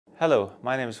Hello,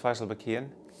 my name is Faisal Bakian.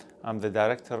 I'm the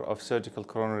Director of Surgical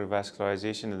Coronary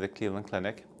Vascularization at the Cleveland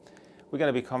Clinic. We're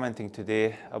going to be commenting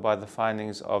today about the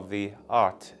findings of the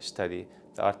ART study,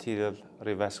 the Arterial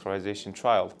Revascularization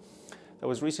Trial, that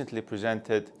was recently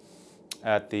presented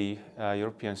at the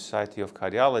European Society of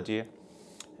Cardiology,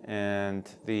 and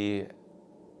the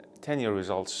 10-year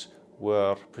results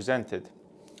were presented.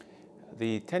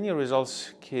 The 10-year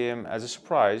results came as a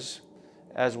surprise,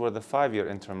 as were the 5-year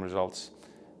interim results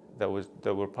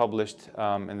that were published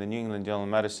in the New England Journal of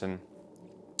Medicine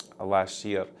last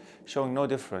year, showing no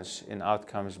difference in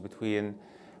outcomes between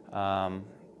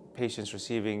patients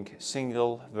receiving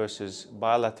single versus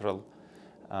bilateral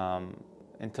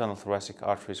internal thoracic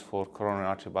arteries for coronary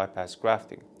artery bypass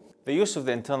grafting. The use of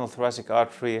the internal thoracic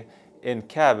artery in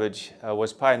CABG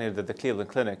was pioneered at the Cleveland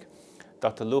Clinic.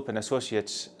 Dr. Loop and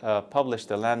Associates published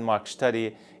a landmark study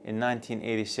in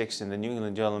 1986 in the New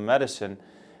England Journal of Medicine,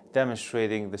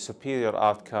 demonstrating the superior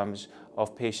outcomes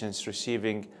of patients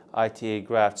receiving ITA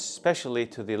grafts, especially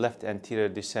to the left anterior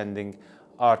descending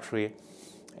artery,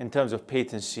 in terms of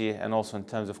patency and also in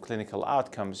terms of clinical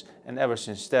outcomes. And ever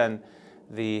since then,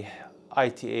 the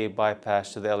ITA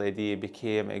bypass to the LAD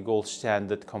became a gold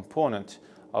standard component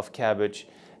of CABG,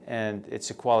 and it's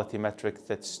a quality metric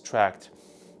that's tracked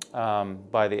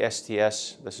by the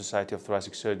STS, the Society of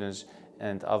Thoracic Surgeons,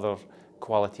 and other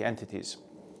quality entities.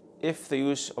 If the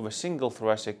use of a single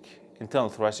internal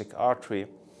thoracic artery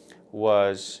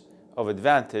was of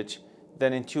advantage,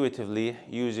 then intuitively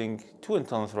using two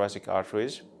internal thoracic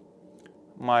arteries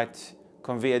might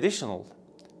convey additional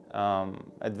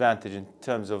advantage in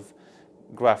terms of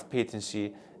graft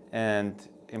patency and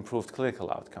improved clinical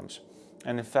outcomes.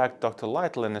 And in fact, Dr.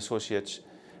 Lytle and Associates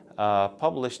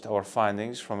published our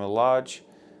findings from a large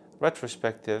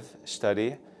retrospective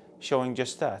study showing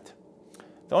just that.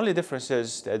 The only difference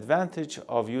is the advantage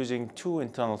of using two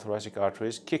internal thoracic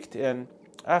arteries kicked in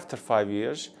after 5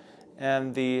 years,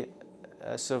 and the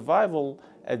survival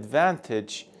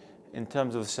advantage in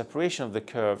terms of the separation of the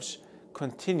curves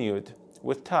continued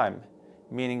with time,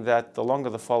 meaning that the longer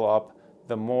the follow-up,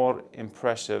 the more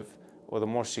impressive or the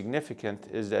more significant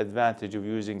is the advantage of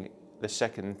using the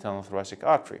second internal thoracic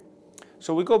artery.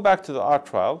 So we go back to the ART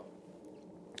trial.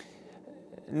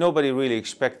 Nobody really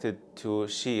expected to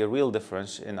see a real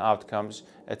difference in outcomes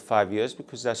at 5 years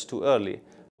because that's too early.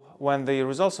 When the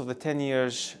results of the 10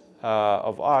 years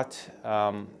of ART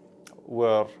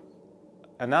were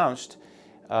announced,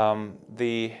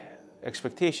 the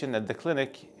expectation at the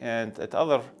clinic and at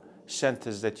other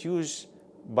centers that use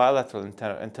bilateral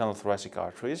internal thoracic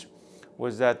arteries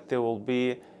was that there will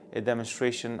be a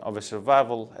demonstration of a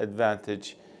survival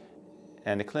advantage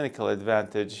and a clinical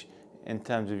advantage in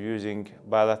terms of using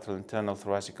bilateral internal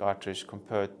thoracic arteries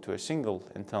compared to a single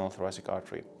internal thoracic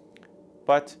artery.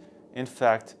 But in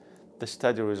fact, the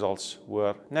study results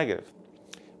were negative.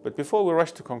 But before we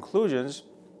rush to conclusions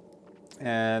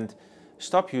and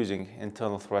stop using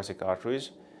internal thoracic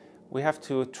arteries, we have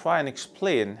to try and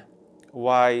explain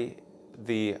why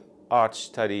the ART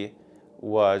study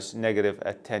was negative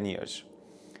at 10 years.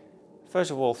 First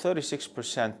of all,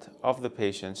 36% of the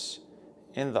patients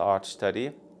in the ART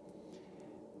study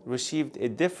received a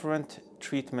different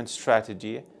treatment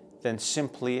strategy than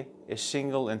simply a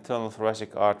single internal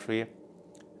thoracic artery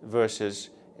versus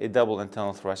a double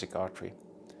internal thoracic artery.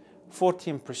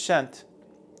 14%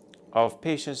 of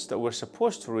patients that were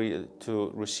supposed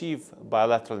to receive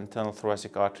bilateral internal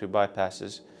thoracic artery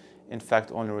bypasses, in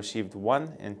fact, only received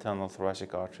one internal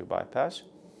thoracic artery bypass.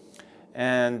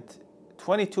 And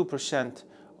 22%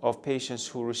 of patients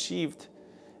who received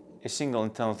a single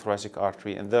internal thoracic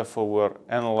artery and therefore were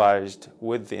analyzed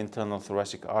with the internal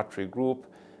thoracic artery group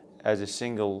as a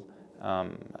single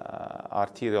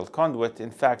arterial conduit,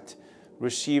 in fact,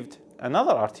 received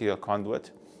another arterial conduit,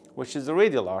 which is the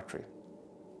radial artery.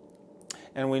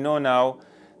 And we know now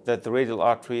that the radial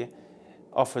artery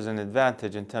offers an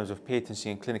advantage in terms of patency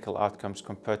and clinical outcomes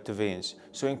compared to veins.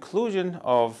 So inclusion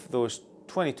of those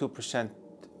 22%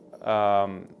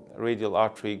 radial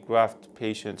artery graft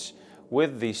patients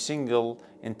with the single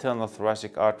internal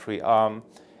thoracic artery arm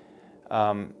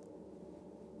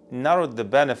narrowed the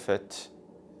benefit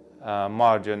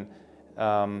margin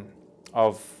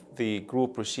of the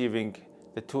group receiving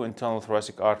the two internal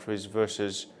thoracic arteries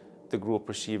versus the group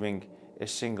receiving a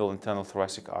single internal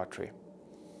thoracic artery.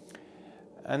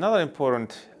 Another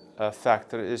important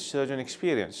factor is surgeon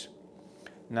experience.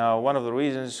 Now, one of the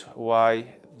reasons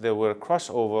why there were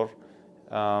crossover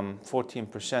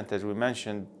 14%, as we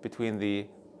mentioned, between the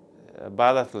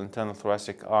bilateral internal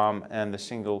thoracic arm and the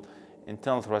single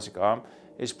internal thoracic arm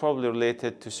is probably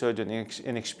related to surgeon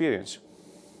inexperience.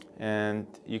 And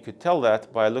you could tell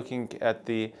that by looking at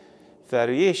the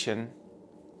variation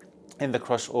in the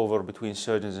crossover between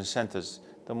surgeons and centers.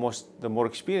 The more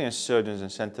experienced surgeons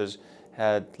and centers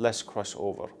had less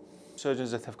crossover.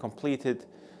 Surgeons that have completed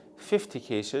 50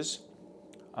 cases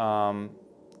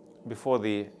before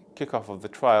the kickoff of the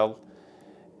trial,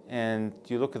 and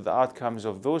you look at the outcomes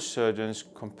of those surgeons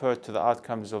compared to the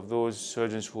outcomes of those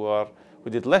surgeons who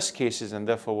did less cases and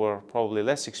therefore were probably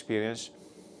less experienced,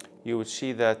 you would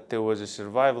see that there was a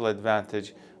survival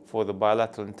advantage for the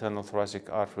bilateral internal thoracic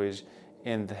arteries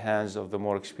in the hands of the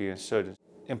more experienced surgeons.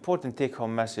 Important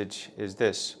take-home message is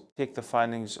this: take the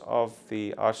findings of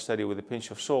the ARCH study with a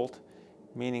pinch of salt,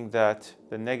 meaning that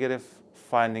the negative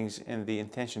findings in the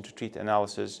intention to treat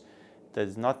analysis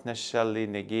does not necessarily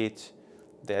negate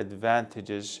the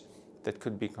advantages that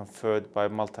could be conferred by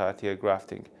multi-arterial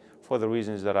grafting for the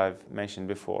reasons that I've mentioned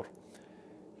before.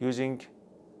 Using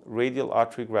radial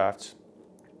artery grafts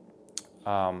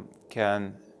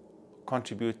can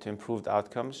contribute to improved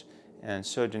outcomes, and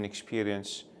surgeon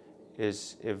experience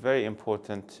is a very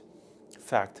important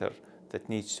factor that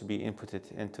needs to be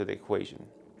inputted into the equation.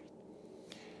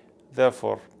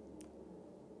 Therefore,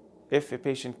 if a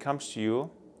patient comes to you,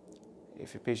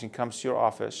 if a patient comes to your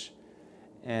office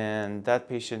and that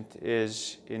patient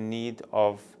is in need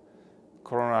of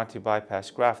coronary artery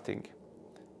bypass grafting,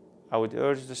 I would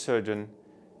urge the surgeon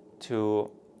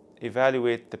to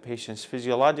evaluate the patient's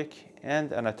physiologic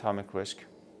and anatomic risk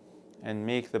and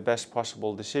make the best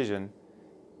possible decision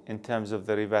in terms of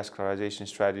the revascularization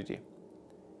strategy.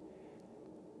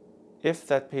 If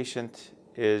that patient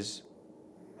is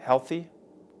healthy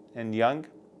and young,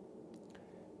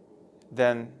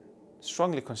 then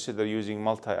strongly consider using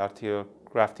multi-arterial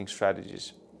grafting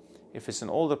strategies. If it's an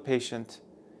older patient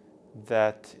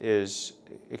that is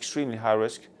extremely high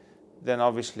risk, then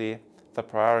obviously the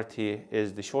priority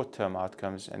is the short-term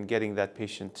outcomes and getting that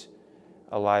patient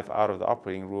alive out of the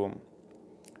operating room.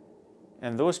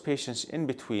 And those patients in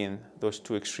between those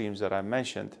two extremes that I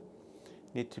mentioned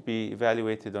need to be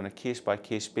evaluated on a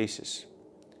case-by-case basis.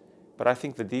 But I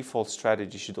think the default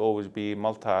strategy should always be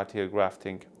multi-arterial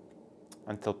grafting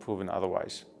until proven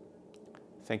otherwise.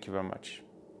 Thank you very much.